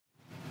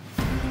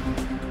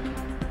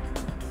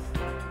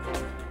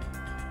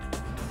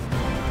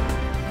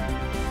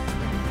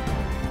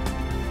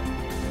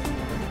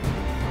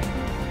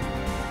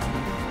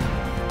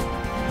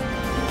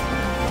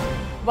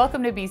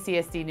Welcome to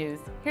BCSD News.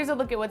 Here's a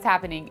look at what's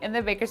happening in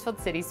the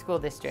Bakersfield City School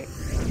District.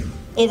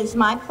 It is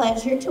my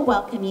pleasure to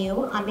welcome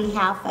you on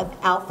behalf of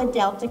Alpha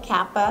Delta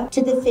Kappa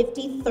to the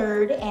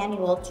 53rd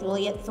Annual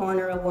Juliet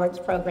Thorner Awards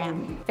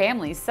program.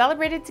 Families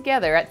celebrated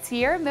together at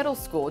Sierra Middle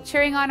School,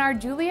 cheering on our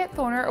Juliet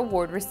Thorner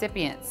Award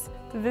recipients.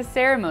 The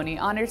ceremony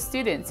honors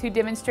students who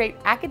demonstrate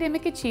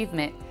academic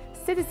achievement,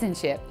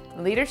 citizenship,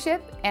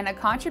 leadership, and a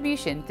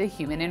contribution to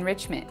human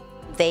enrichment.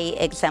 They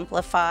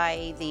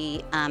exemplify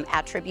the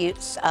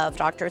attributes of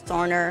Dr.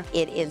 Thorner.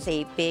 It is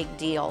a big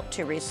deal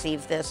to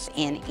receive this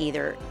in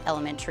either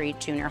elementary,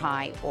 junior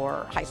high,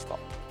 or high school.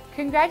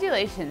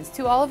 Congratulations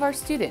to all of our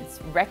students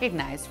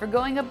recognized for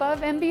going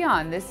above and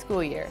beyond this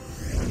school year.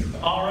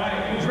 All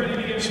right, who's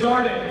ready to get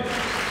started?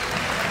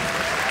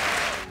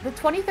 The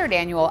 23rd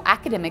Annual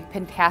Academic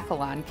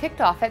Pentathlon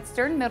kicked off at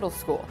Stern Middle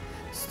School.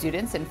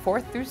 Students in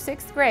 4th through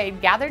 6th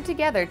grade gathered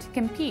together to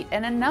compete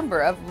in a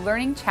number of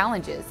learning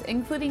challenges,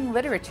 including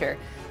literature,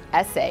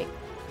 essay,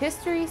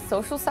 history,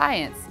 social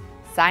science,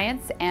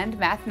 science, and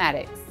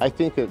mathematics. I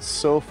think it's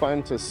so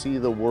fun to see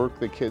the work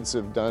the kids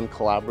have done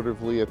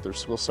collaboratively at their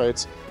school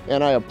sites,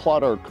 and I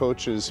applaud our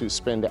coaches who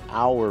spend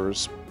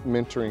hours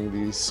mentoring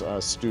these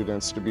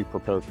students to be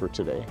prepared for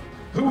today.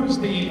 Who was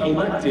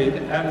elected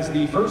as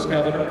the first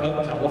governor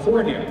of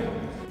California?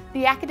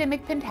 The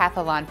Academic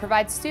Pentathlon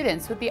provides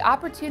students with the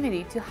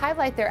opportunity to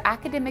highlight their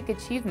academic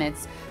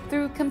achievements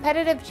through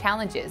competitive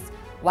challenges,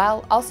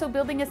 while also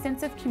building a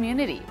sense of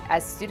community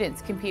as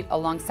students compete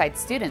alongside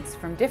students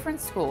from different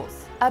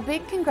schools. A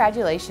big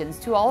congratulations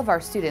to all of our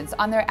students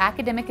on their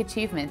academic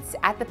achievements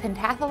at the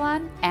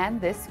Pentathlon and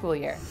this school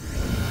year.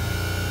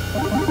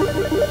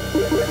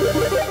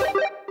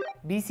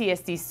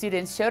 BCSD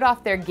students showed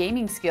off their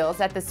gaming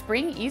skills at the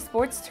Spring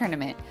Esports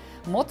Tournament.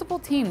 Multiple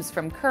teams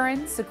from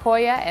Curran,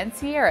 Sequoia, and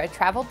Sierra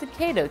traveled to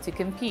Cato to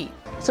compete.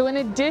 So in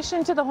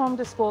addition to the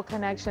home-to-school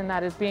connection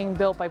that is being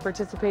built by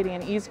participating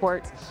in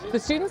esports, the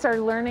students are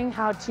learning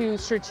how to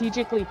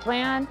strategically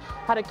plan,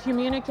 how to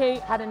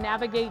communicate, how to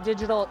navigate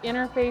digital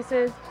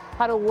interfaces,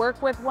 how to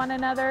work with one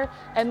another,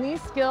 and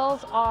these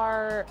skills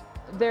are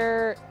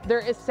they're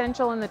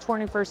essential in the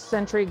 21st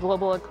century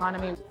global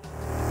economy.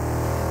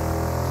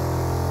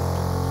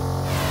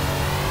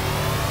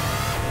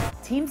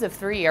 Teams of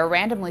 3 are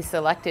randomly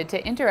selected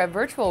to enter a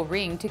virtual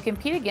ring to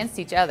compete against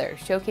each other,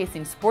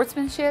 showcasing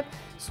sportsmanship,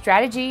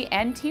 strategy,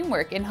 and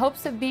teamwork in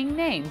hopes of being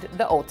named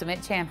the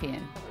ultimate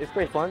champion. It's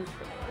pretty fun.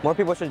 More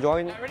people should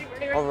join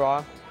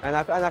overall, and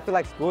I feel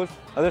like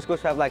other schools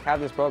should have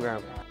this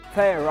program.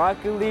 Playing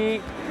Rocket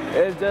League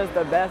is just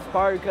the best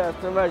part because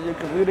sometimes you're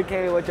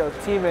communicating with your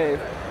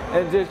teammates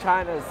and just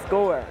trying to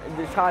score and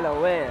just trying to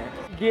win.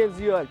 It gives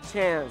you a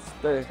chance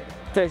to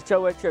show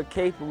what you're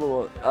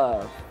capable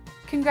of.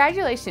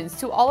 Congratulations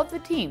to all of the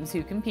teams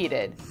who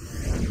competed.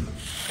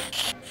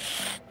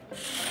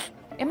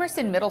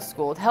 Emerson Middle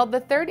School held the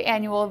 3rd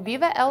Annual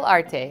Viva El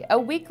Arte, a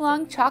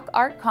week-long chalk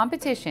art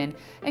competition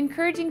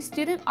encouraging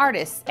student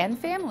artists and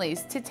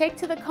families to take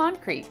to the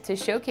concrete to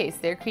showcase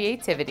their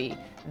creativity.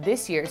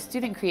 This year,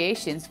 student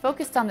creations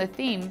focused on the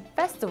theme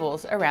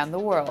Festivals Around the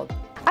World.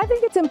 I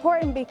think it's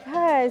important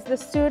because the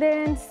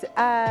students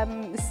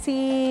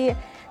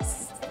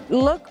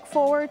look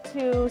forward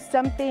to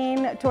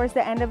something towards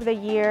the end of the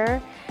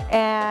year,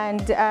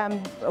 and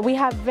we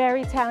have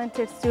very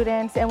talented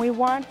students, and we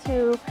want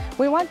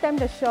them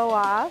to show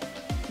off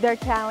their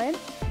talent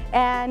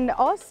and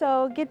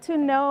also get to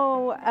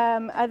know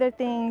other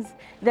things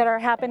that are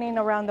happening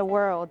around the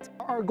world.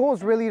 Our goal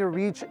is really to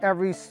reach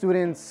every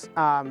student's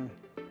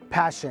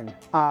passion,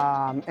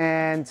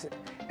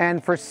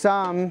 and for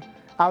some,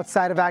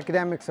 outside of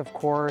academics, of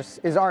course,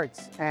 is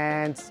arts.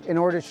 And in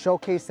order to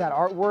showcase that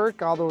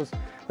artwork, all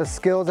the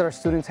skills that our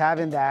students have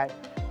in that,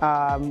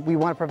 we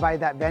want to provide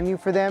that venue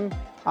for them,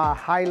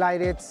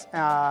 highlight it,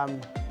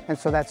 and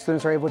so that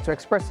students are able to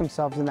express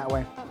themselves in that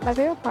way. My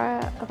favorite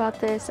part about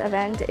this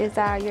event is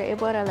that you're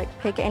able to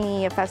pick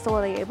any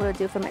festival that you're able to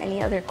do from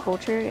any other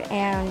culture,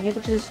 and you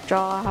can just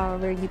draw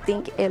however you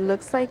think it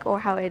looks like or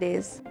how it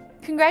is.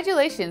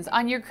 Congratulations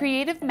on your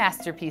creative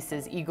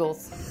masterpieces,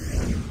 Eagles.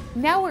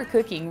 Now We're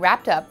Cooking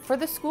wrapped up for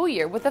the school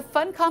year with a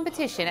fun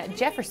competition at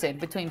Jefferson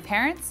between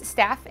parents,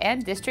 staff,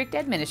 and district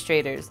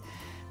administrators.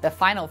 The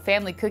final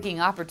family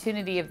cooking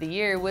opportunity of the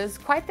year was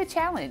quite the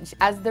challenge,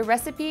 as the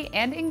recipe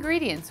and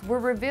ingredients were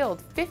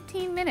revealed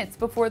 15 minutes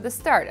before the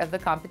start of the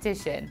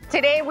competition.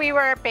 Today we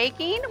were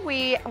baking.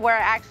 We were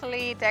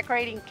actually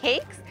decorating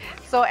cakes.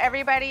 So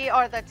everybody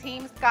or the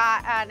teams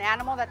got an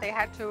animal that they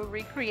had to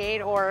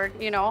recreate or,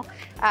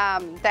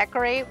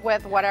 decorate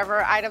with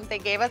whatever items they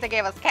gave us. They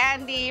gave us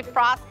candy,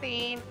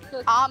 frosting,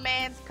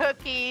 almonds,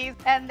 cookies.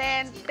 And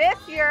then this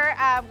year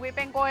we've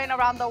been going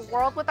around the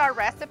world with our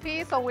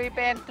recipes. So we've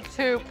been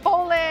to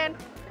Poland,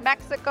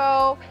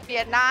 Mexico,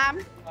 Vietnam.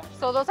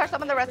 So those are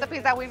some of the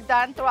recipes that we've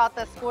done throughout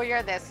the school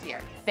year this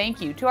year.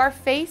 Thank you to our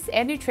FACE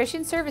and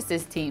Nutrition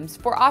Services teams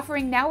for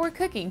offering Now We're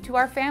Cooking to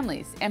our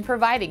families and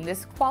providing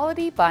this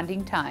quality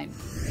bonding time.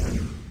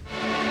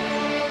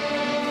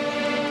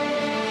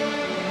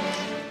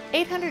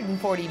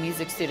 840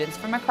 music students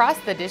from across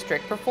the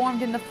district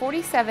performed in the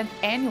 47th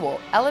Annual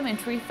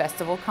Elementary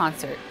Festival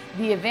Concert.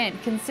 The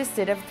event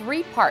consisted of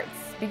 3 parts,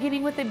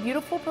 beginning with a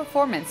beautiful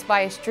performance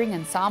by a string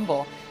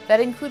ensemble that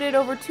included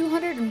over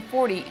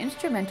 240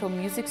 instrumental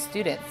music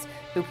students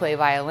who play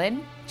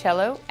violin,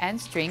 cello,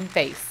 and string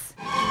bass.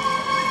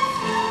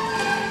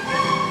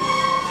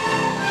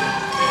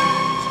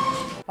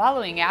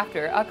 Following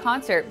after, a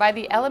concert by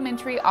the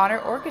Elementary Honor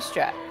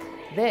Orchestra,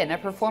 then a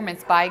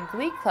performance by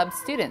Glee Club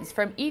students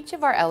from each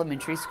of our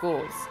elementary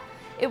schools.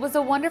 It was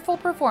a wonderful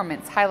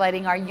performance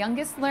highlighting our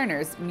youngest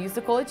learners'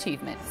 musical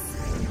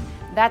achievements.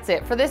 That's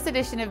it for this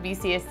edition of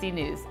BCSD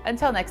News.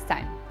 Until next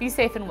time, be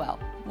safe and well.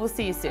 We'll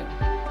see you soon.